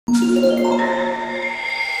In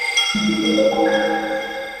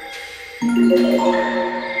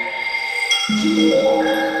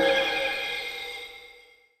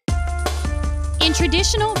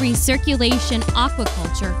traditional recirculation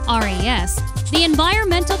aquaculture, RAS, the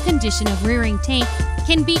environmental condition of rearing tank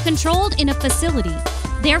can be controlled in a facility.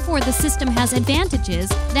 Therefore, the system has advantages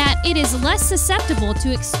that it is less susceptible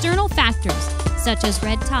to external factors such as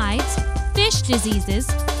red tides, fish diseases,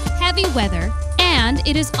 heavy weather, and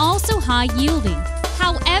it is also high-yielding.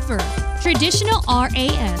 However, traditional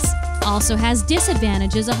RAS also has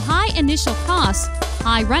disadvantages of high initial costs,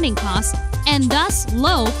 high running costs, and thus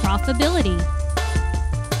low profitability.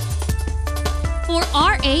 For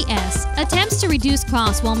RAS, attempts to reduce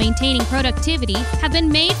costs while maintaining productivity have been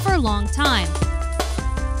made for a long time.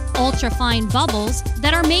 Ultra-fine bubbles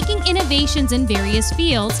that are making innovations in various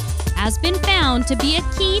fields has been found to be a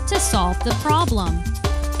key to solve the problem.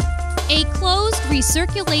 A closed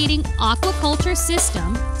recirculating aquaculture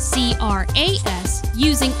system, CRAS,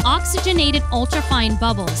 using oxygenated ultrafine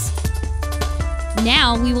bubbles.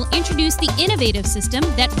 Now we will introduce the innovative system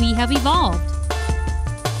that we have evolved.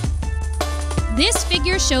 This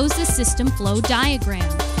figure shows the system flow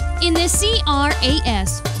diagram. In the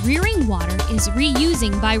CRAS, rearing water is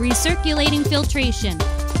reusing by recirculating filtration,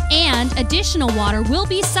 and additional water will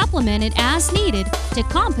be supplemented as needed to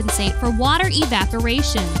compensate for water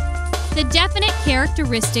evaporation. The definite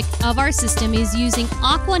characteristic of our system is using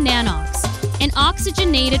Aquananox, an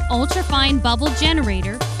oxygenated ultrafine bubble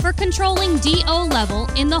generator for controlling DO level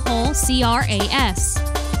in the whole CRAS.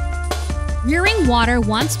 Rearing water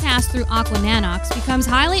once passed through Aquananox becomes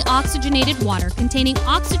highly oxygenated water containing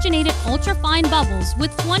oxygenated ultrafine bubbles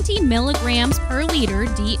with 20 milligrams per liter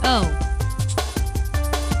DO.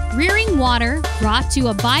 Rearing water brought to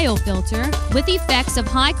a biofilter with effects of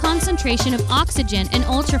high concentration of oxygen and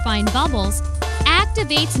ultrafine bubbles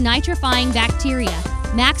activates nitrifying bacteria,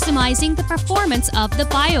 maximizing the performance of the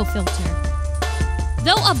biofilter.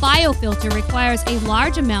 Though a biofilter requires a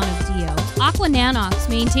large amount of DO, Aquananox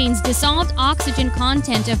maintains dissolved oxygen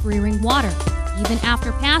content of rearing water, even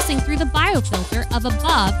after passing through the biofilter of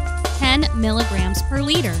above 10 milligrams per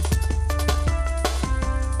liter.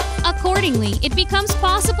 Accordingly, it becomes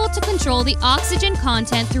possible to control the oxygen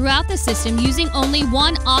content throughout the system using only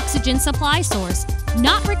one oxygen supply source,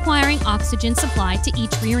 not requiring oxygen supply to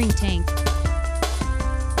each rearing tank.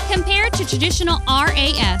 Compared to traditional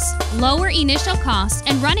RAS, lower initial costs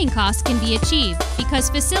and running costs can be achieved because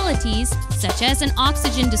facilities such as an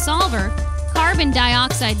oxygen dissolver, carbon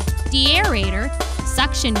dioxide deaerator,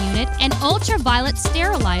 suction unit, and ultraviolet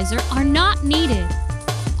sterilizer are not needed.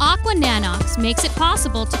 Aquananox makes it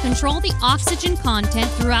possible to control the oxygen content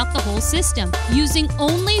throughout the whole system using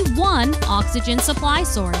only one oxygen supply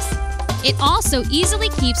source. It also easily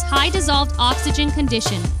keeps high dissolved oxygen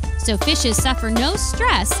condition, so fishes suffer no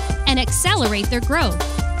stress and accelerate their growth.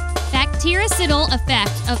 Bactericidal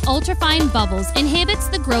effect of ultrafine bubbles inhibits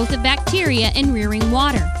the growth of bacteria in rearing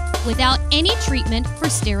water without any treatment for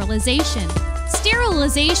sterilization.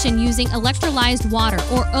 Sterilization using electrolyzed water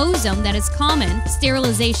or ozone that is common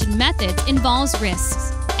sterilization methods involves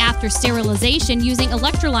risks. After sterilization using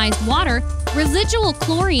electrolyzed water, residual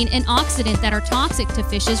chlorine and oxidant that are toxic to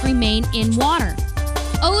fishes remain in water.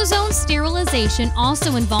 Ozone sterilization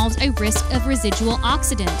also involves a risk of residual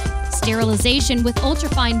oxidant. Sterilization with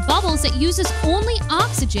ultrafine bubbles that uses only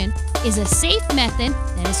oxygen is a safe method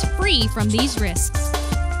that is free from these risks.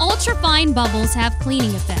 Ultrafine bubbles have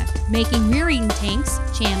cleaning effect, making rearing tanks,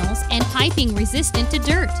 channels, and piping resistant to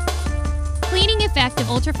dirt. Cleaning effect of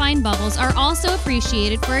ultrafine bubbles are also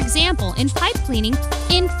appreciated, for example, in pipe cleaning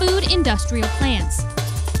in food industrial plants.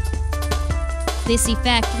 This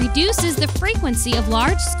effect reduces the frequency of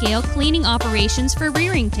large-scale cleaning operations for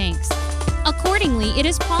rearing tanks. Accordingly, it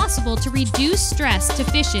is possible to reduce stress to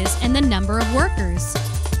fishes and the number of workers.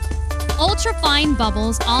 Ultrafine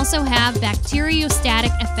bubbles also have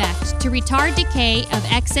bacteriostatic effect to retard decay of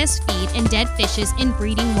excess feed and dead fishes in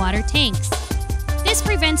breeding water tanks. This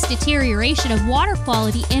prevents deterioration of water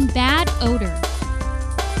quality and bad odor.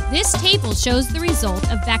 This table shows the result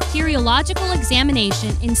of bacteriological examination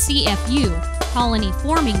in CFU, Colony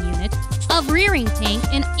Forming Unit, of rearing tank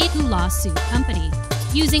in Itulasu Company,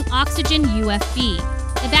 using oxygen UFB.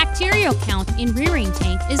 The bacterial count in rearing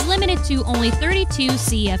tank is limited to only 32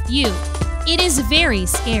 CFU. It is very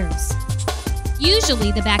scarce.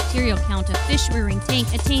 Usually, the bacterial count of fish rearing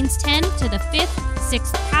tank attains 10 to the 5th,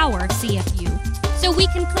 6th power CFU, so we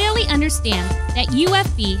can clearly understand that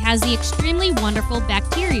UFB has the extremely wonderful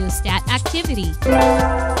bacteriostat activity.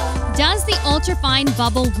 Does the ultrafine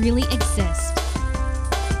bubble really exist?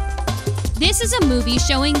 This is a movie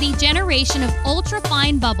showing the generation of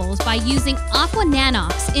ultra-fine bubbles by using aqua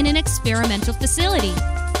nanox in an experimental facility.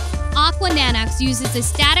 Aqua nanox uses a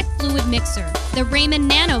static fluid mixer, the Raymond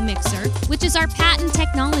Nano Mixer, which is our patent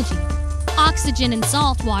technology. Oxygen and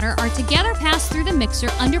salt water are together passed through the mixer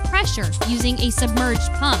under pressure using a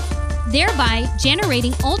submerged pump, thereby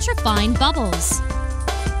generating ultra-fine bubbles.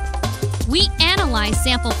 We analyze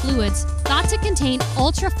sample fluids thought to contain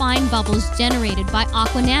ultra-fine bubbles generated by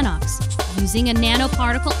aqua nanox using a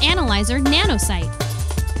nanoparticle analyzer nanosite.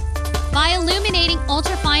 By illuminating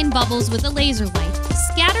ultra-fine bubbles with a laser light,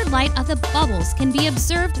 scattered light of the bubbles can be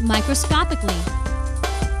observed microscopically.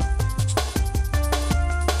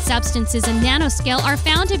 Substances in nanoscale are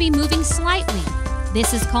found to be moving slightly.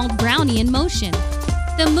 This is called Brownian motion.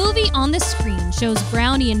 The movie on the screen shows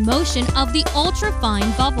Brownian motion of the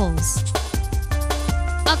ultra-fine bubbles.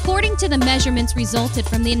 According to the measurements resulted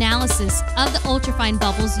from the analysis of the ultrafine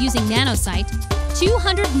bubbles using nanosite,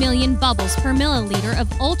 200 million bubbles per milliliter of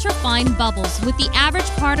ultrafine bubbles with the average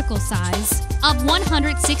particle size of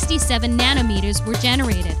 167 nanometers were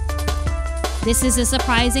generated. This is a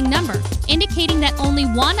surprising number, indicating that only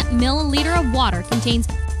 1 milliliter of water contains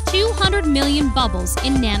 200 million bubbles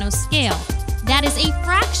in nanoscale. That is a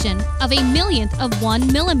fraction of a millionth of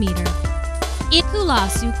 1 millimeter.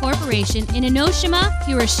 Aquaculture Corporation in Enoshima,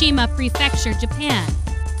 Hiroshima Prefecture, Japan.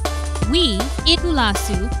 We,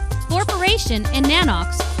 Aquaculture Corporation and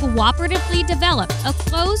Nanox, cooperatively developed a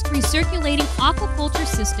closed recirculating aquaculture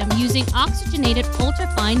system using oxygenated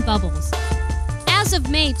ultrafine bubbles. As of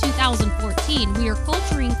May 2014, we are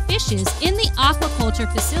culturing fishes in the aquaculture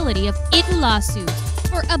facility of Aquaculture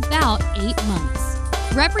for about 8 months.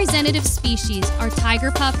 Representative species are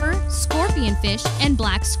tiger puffer, scorpionfish, and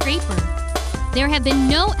black scraper. There have been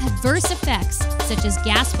no adverse effects, such as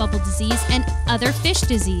gas bubble disease and other fish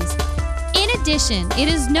disease. In addition, it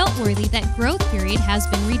is noteworthy that growth period has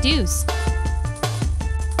been reduced.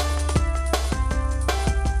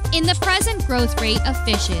 In the present growth rate of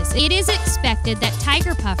fishes, it is expected that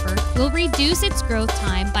tiger puffer will reduce its growth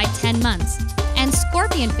time by 10 months, and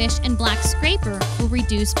scorpionfish and black scraper will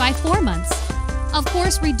reduce by 4 months. Of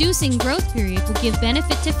course, reducing growth period will give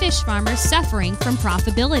benefit to fish farmers suffering from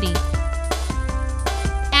profitability.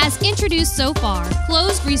 As introduced so far,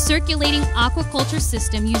 closed recirculating aquaculture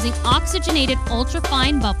system using oxygenated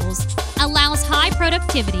ultrafine bubbles allows high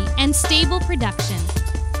productivity and stable production.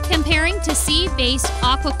 Comparing to sea-based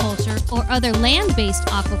aquaculture or other land-based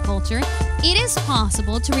aquaculture, it is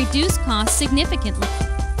possible to reduce costs significantly.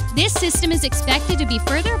 This system is expected to be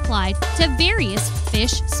further applied to various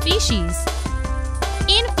fish species.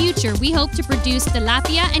 In future, we hope to produce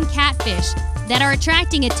tilapia and catfish that are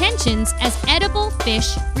attracting attentions as edible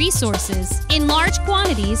fish resources in large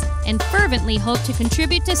quantities and fervently hope to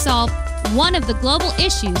contribute to solve one of the global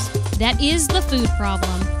issues that is the food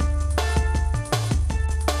problem.